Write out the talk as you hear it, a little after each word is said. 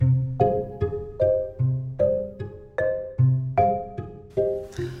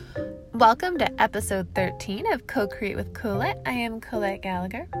Welcome to episode 13 of Co-Create with Colette. I am Colette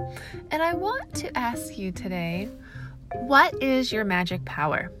Gallagher, and I want to ask you today, what is your magic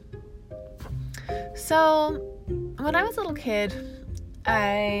power? So, when I was a little kid,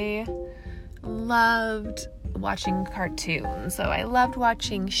 I loved watching cartoons. So I loved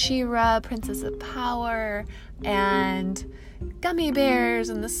watching She-Ra, Princess of Power, and Gummy Bears,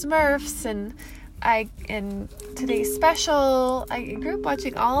 and the Smurfs, and in today's special, I grew up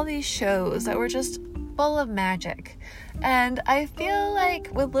watching all these shows that were just full of magic. And I feel like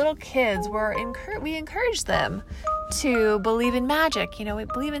with little kids, we encourage them to believe in magic. You know, we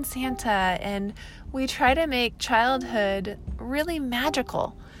believe in Santa, and we try to make childhood really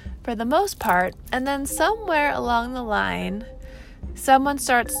magical for the most part. And then somewhere along the line, someone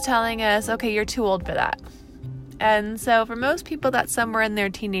starts telling us, okay, you're too old for that. And so for most people, that's somewhere in their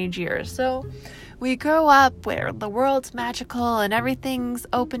teenage years. So we grow up where the world's magical and everything's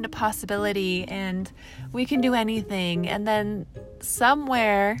open to possibility and we can do anything. And then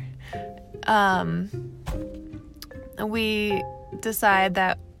somewhere we decide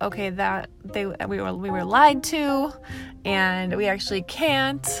that, okay, we were lied to and we actually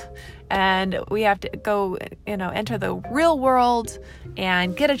can't. And we have to go, enter the real world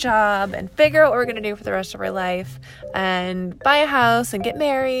and get a job and figure out what we're going to do for the rest of our life and buy a house and get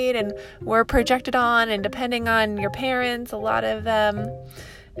married. And we're projected on, and depending on your parents, a lot of them,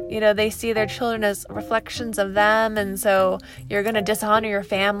 they see their children as reflections of them. And so you're going to dishonor your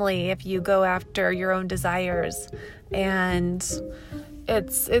family if you go after your own desires. And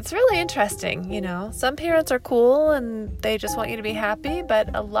it's really interesting, Some parents are cool and they just want you to be happy,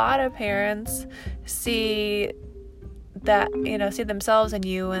 but a lot of parents see that, see themselves in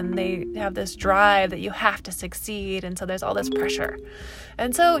you, and they have this drive that you have to succeed, and so there's all this pressure.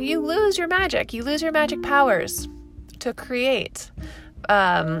 And so you lose your magic powers to create,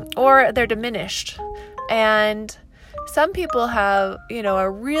 or they're diminished. And some people have,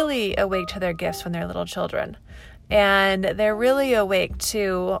 are really awake to their gifts when they're little children. And they're really awake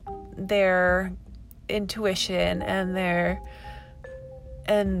to their intuition and their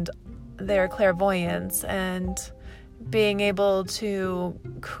clairvoyance and being able to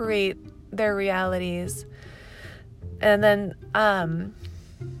create their realities. And then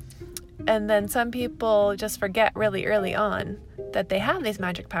some people just forget really early on that they have these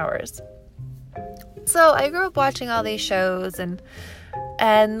magic powers. So I grew up watching all these shows, and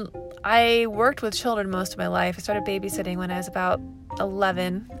I worked with children most of my life. I started babysitting when I was about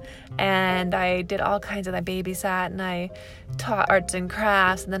 11, and I did all kinds of that. I babysat, and I taught arts and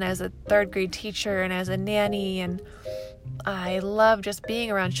crafts, and then I was a third grade teacher, and I was a nanny, and I love just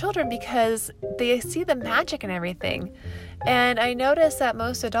being around children because they see the magic in everything. And I noticed that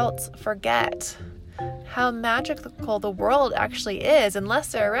most adults forget how magical the world actually is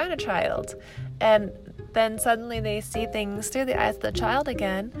unless they're around a child. And then suddenly they see things through the eyes of the child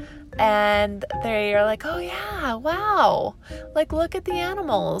again, and they are like, oh yeah, wow, like look at the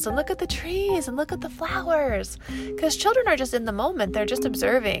animals and look at the trees and look at the flowers. Because children are just in the moment. They're just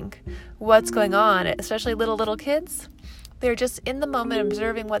observing what's going on, especially little kids. They're just in the moment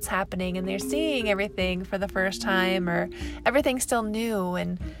observing what's happening, and they're seeing everything for the first time, or everything's still new,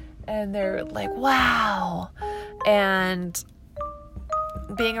 and they're like, wow. And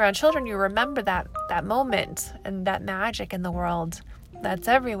being around children, you remember that moment and that magic in the world that's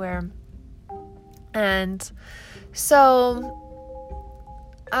everywhere. And so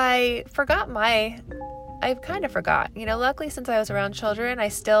I kind of forgot, luckily since I was around children, I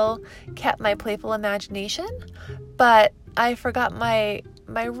still kept my playful imagination, but I forgot my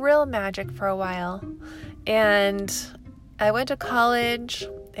real magic for a while. And I went to college,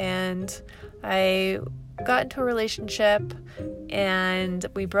 and I got into a relationship, and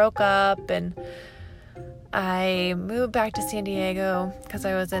we broke up, and I moved back to San Diego because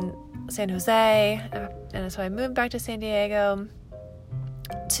I was in San Jose, and so I moved back to San Diego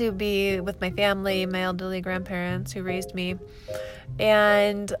to be with my family, my elderly grandparents who raised me.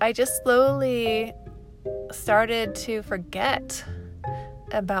 And I just slowly started to forget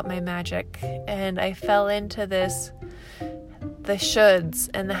about my magic, and I fell into the shoulds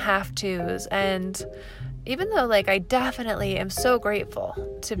and the have-tos. And even though I definitely am so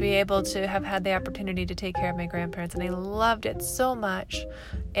grateful to be able to have had the opportunity to take care of my grandparents, and I loved it so much,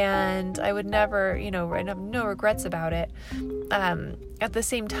 and I would never, I have no regrets about it. At the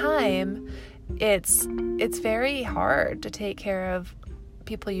same time, it's very hard to take care of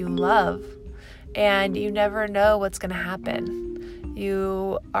people you love, and you never know what's going to happen.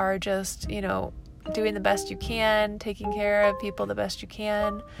 You are just, doing the best you can, taking care of people the best you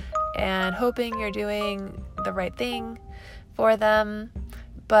can, and hoping you're doing the right thing for them.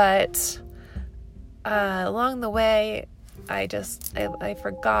 But along the way, I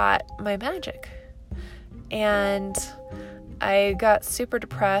forgot my magic, and I got super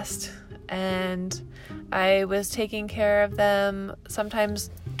depressed, and I was taking care of them sometimes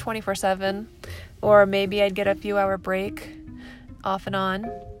 24/7, or maybe I'd get a few hour break off and on.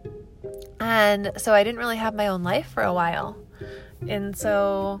 And so I didn't really have my own life for a while. And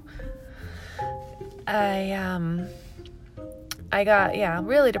so I got,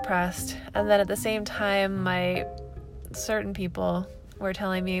 really depressed. And then at the same time, certain people were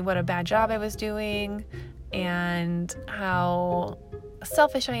telling me what a bad job I was doing and how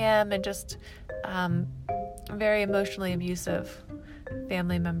selfish I am, and just very emotionally abusive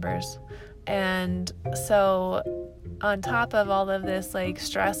family members. And so on top of all of this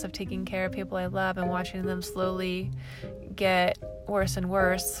stress of taking care of people I love and watching them slowly get worse and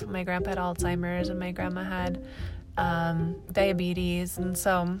worse, my grandpa had Alzheimer's and my grandma had diabetes, and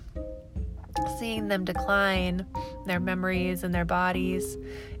so seeing them decline, their memories and their bodies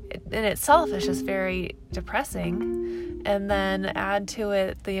in itself is just very depressing. And then add to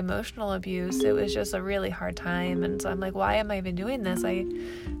it the emotional abuse. It was just a really hard time. And so I'm like, why am I even doing this? I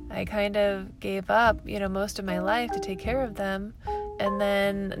kind of gave up, most of my life to take care of them. And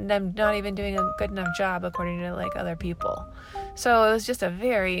then I'm not even doing a good enough job according to other people. So it was just a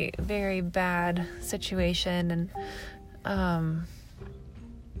very, very bad situation, and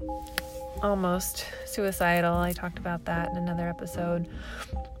almost suicidal. I talked about that in another episode.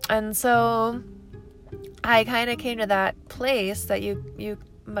 And so I kind of came to that place that you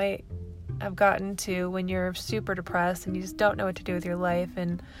might have gotten to when you're super depressed and you just don't know what to do with your life,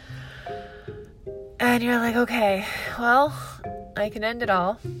 and you're like, okay, well, I can end it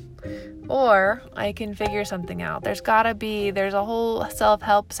all, or I can figure something out. There's a whole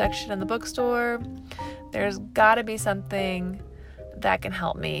self-help section in the bookstore. There's gotta be something that can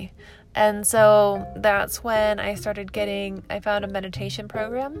help me. And so that's when I found a meditation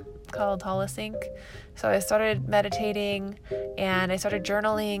program called Holosync. So I started meditating, and I started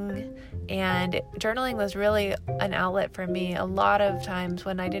journaling, and journaling was really an outlet for me. A lot of times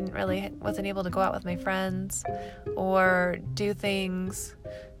when I wasn't able to go out with my friends or do things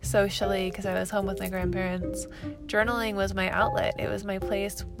socially because I was home with my grandparents, journaling was my outlet. It was my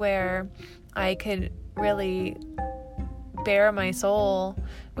place where I could really bare my soul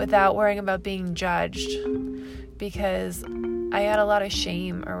without worrying about being judged, because I had a lot of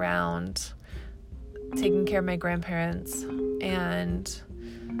shame around taking care of my grandparents, and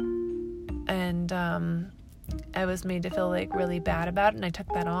I was made to feel really bad about it, and I took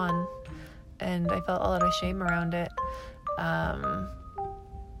that on, and I felt a lot of shame around it.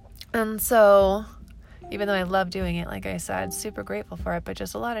 And so even though I love doing it, like I said, super grateful for it, but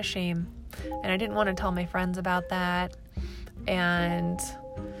just a lot of shame. And I didn't want to tell my friends about that. And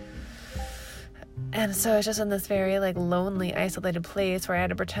so I was just in this very lonely, isolated place where I had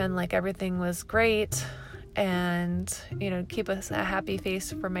to pretend like everything was great and, keep a happy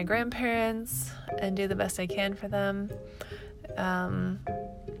face for my grandparents and do the best I can for them. And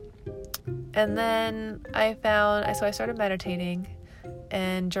then I started meditating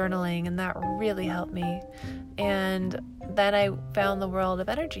and journaling, and that really helped me. And then I found the world of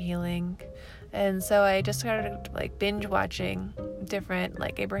energy healing. And so I just started binge watching different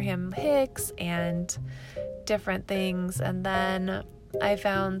Abraham Hicks and different things. And then I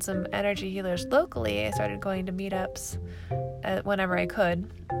found some energy healers locally. I started going to meetups whenever I could,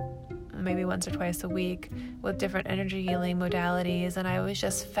 maybe once or twice a week, with different energy healing modalities. And I was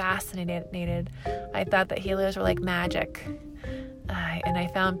just fascinated. I thought that healers were like magic. And I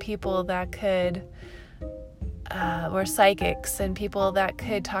found people that were psychics, and people that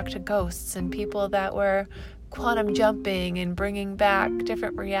could talk to ghosts, and people that were quantum jumping and bringing back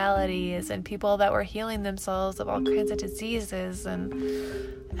different realities, and people that were healing themselves of all kinds of diseases. And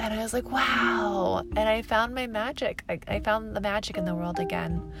I was like, wow. And I found my magic. I found the magic in the world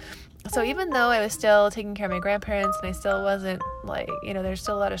again. So even though I was still taking care of my grandparents, and I still wasn't there's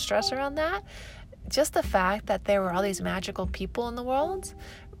still a lot of stress around that, just the fact that there were all these magical people in the world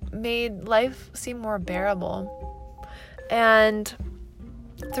made life seem more bearable. And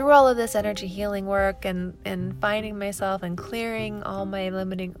through all of this energy healing work and finding myself and clearing a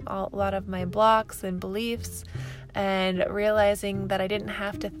lot of my blocks and beliefs, and realizing that I didn't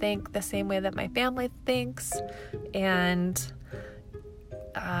have to think the same way that my family thinks, and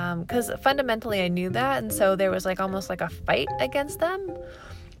because fundamentally I knew that, and so there was almost a fight against them,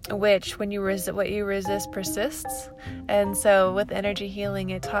 which when what you resist persists. And so with energy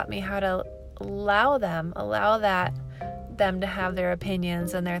healing, it taught me how to allow that them to have their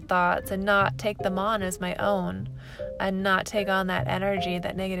opinions and their thoughts and not take them on as my own, and not take on that energy,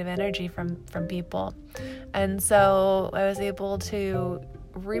 that negative energy from people. And so I was able to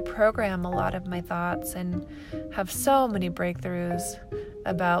reprogram a lot of my thoughts and have so many breakthroughs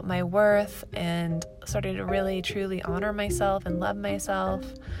about my worth, and started to really truly honor myself and love myself.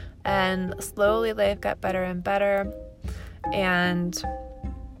 And slowly life got better and better. And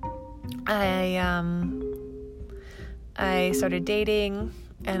I started dating,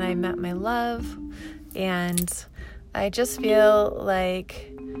 and I met my love, and I just feel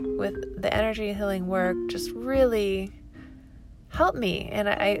like with the energy healing work just really helped me. And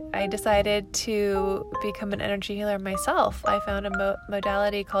I decided to become an energy healer myself. I found a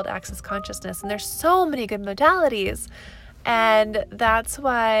modality called Access Consciousness, and there's so many good modalities. And that's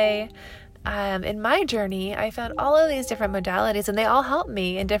why in my journey, I found all of these different modalities, and they all help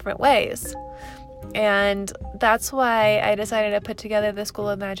me in different ways. And that's why I decided to put together the School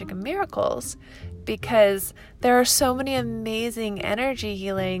of Magic and Miracles, because there are so many amazing energy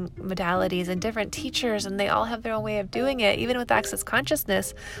healing modalities and different teachers, and they all have their own way of doing it. Even with Access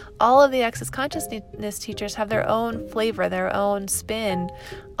Consciousness, all of the Access Consciousness teachers have their own flavor, their own spin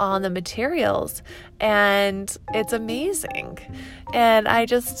on the materials, and it's amazing. And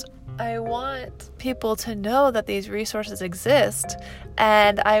I want people to know that these resources exist,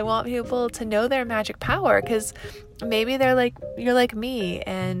 and I want people to know their magic power, because maybe you're like me,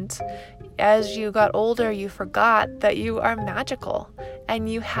 and as you got older, you forgot that you are magical and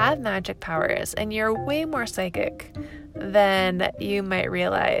you have magic powers, and you're way more psychic than you might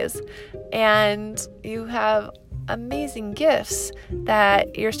realize, and you have amazing gifts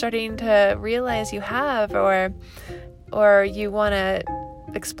that you're starting to realize you have, or you want to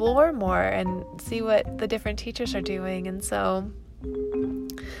explore more and see what the different teachers are doing. And so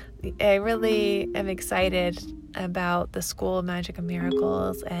I really am excited about the School of Magic and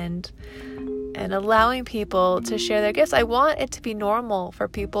Miracles, and allowing people to share their gifts. I want it to be normal for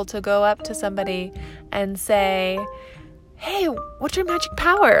people to go up to somebody and say, "Hey, what's your magic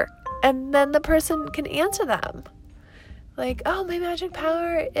power?" And then the person can answer them. Like, "Oh, my magic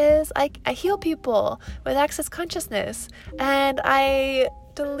power is I heal people with Access Consciousness, and I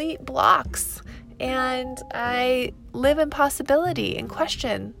delete blocks, and I live in possibility and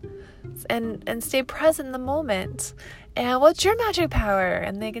question and stay present in the moment. And what's your magic power?"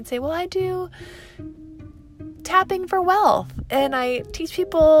 And they can say, "Well, I do tapping for wealth, and I teach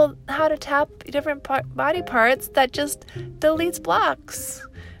people how to tap different body parts that just deletes blocks."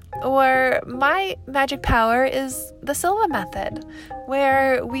 Or my magic power is the Silva method,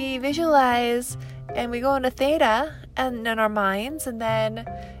 where we visualize and we go into theta and in our minds, and then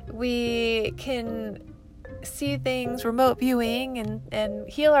we can see things, remote viewing, and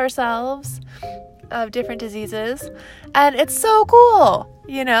heal ourselves of different diseases. And it's so cool,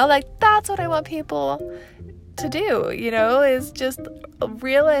 like that's what I want people to do, is just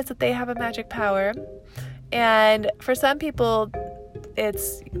realize that they have a magic power. And for some people,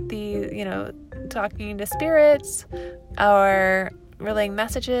 it's the, talking to spirits, or relaying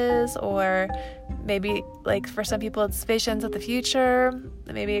messages, or maybe like for some people it's visions of the future.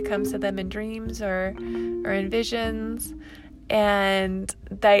 Maybe it comes to them in dreams or in visions, and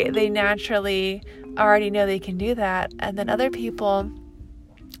they naturally already know they can do that. And then other people,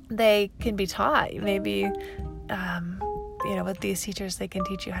 they can be taught. Maybe with these teachers, they can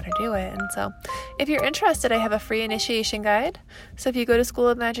teach you how to do it. And so if you're interested, I have a free initiation guide. So if you go to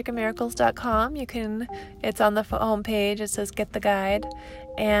schoolofmagicandmiracles.com, it's on the homepage, it says get the guide,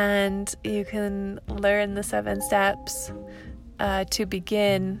 and you can learn the 7 steps to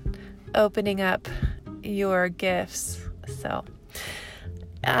begin opening up your gifts. So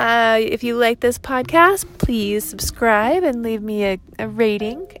if you like this podcast, please subscribe and leave me a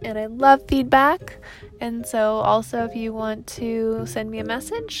rating, and I love feedback. And so also, if you want to send me a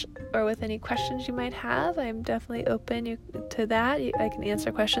message or with any questions you might have, I'm definitely open to that. I can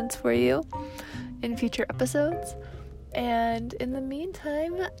answer questions for you in future episodes. And in the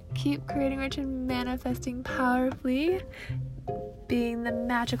meantime, keep creating, rich, and manifesting powerfully, being the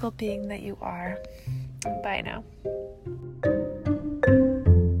magical being that you are. Bye now.